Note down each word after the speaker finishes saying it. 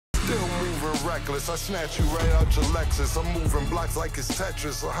reckless. I snatch you right out your Lexus. I'm moving blocks like it's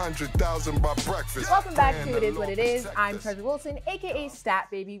Tetris. 100,000 by breakfast. Welcome back to It Is What It Is. I'm Treasure Wilson, aka Stat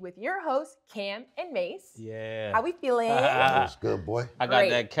Baby, with your hosts Cam and Mace. Yeah. How we feeling? That's good, boy. I got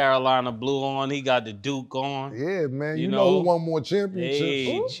that Carolina blue on. He got the Duke on. Yeah, man. You know who won more championships?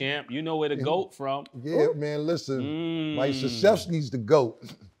 Hey, Ooh. champ. You know where the GOAT from. Yeah, man. Listen, Mike Krzyzewski's the GOAT.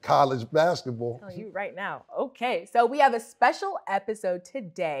 College basketball. Oh, you right now. Okay, so we have a special episode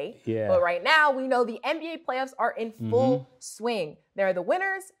today. Yeah. But right now, we know the NBA playoffs are in full swing. There are the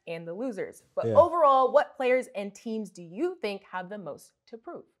winners and the losers. But overall, what players and teams do you think have the most to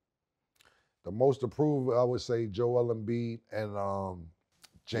prove? The most to prove, I would say, Joel Embiid and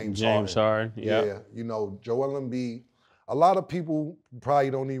James Harden. Yeah, you know, Joel Embiid. A lot of people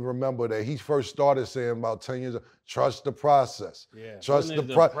probably don't even remember that he first started saying about 10 years ago, trust the process. Yeah. Trust When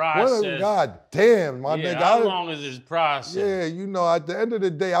the is process. God damn, my nigga. How long is this process? Yeah, you know, at the end of the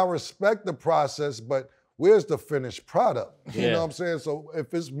day, I respect the process, but where's the finished product? You know what I'm saying? So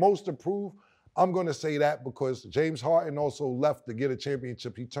if it's most approved, I'm going to say that because James Harden also left to get a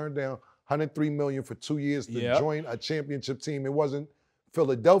championship. He turned down $103 million for 2 years to join a championship team. It wasn't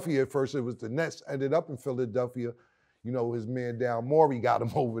Philadelphia at first. It was the Nets. Ended up in Philadelphia. You know, his man Down Morey got him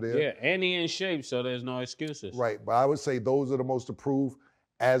over there. Yeah, and he in shape, so there's no excuses. Right, but I would say those are the most approved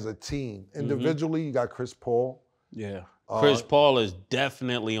as a team. Individually, you got Chris Paul. Yeah, Chris Paul is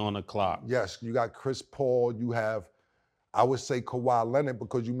definitely on the clock. Yes, you got Chris Paul. You have, I would say, Kawhi Leonard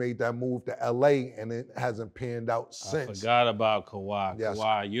because you made that move to LA and it hasn't panned out since. I forgot about Kawhi. Yes.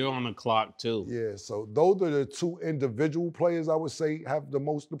 Kawhi, you're on the clock too. Yeah, so those are the two individual players I would say have the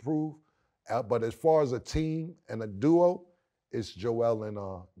most to prove. But as far as a team and a duo, it's Joel and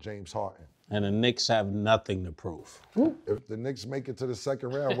James Harden. And the Knicks have nothing to prove. If the Knicks make it to the second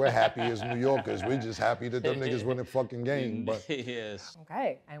round, we're happy as New Yorkers. We're just happy that them niggas win the fucking game. But yes.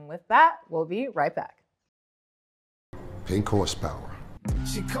 Okay, and with that, we'll be right back. Pink horsepower.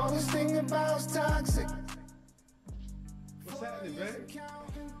 She called this thing about toxic. What's happening, baby?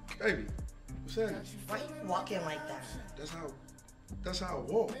 Baby, what's happening? Why you walking like that? That's how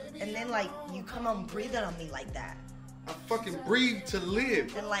I walk. And then like you come on breathing on me like that. I fucking breathe to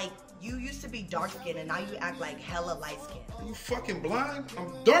live. And like you used to be dark skinned and now you act like hella light skinned. Are you fucking blind?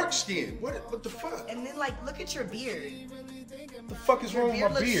 I'm dark skinned. What the fuck? And then like look at your beard. What the fuck is Your wrong with my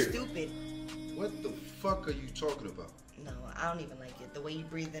looks beard? stupid. What the fuck are you talking about? No, I don't even like it. The way you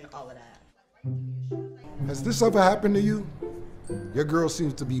breathe in, all of that. Has this ever happened to you? Your girl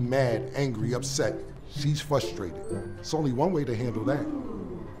seems to be mad, angry, upset. She's frustrated. It's only one way to handle that.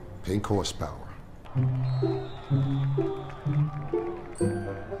 Pink horsepower.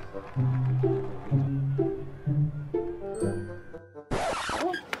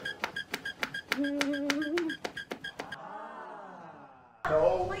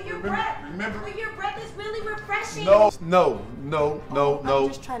 But your breath is really refreshing. No. I'm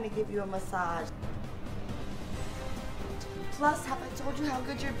just trying to give you a massage. Plus, have I told you how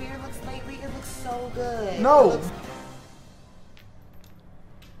good your beard looks lately? It looks so good. No.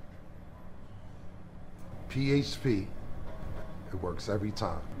 PHP. It works every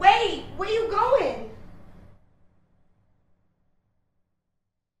time. Wait, where you going?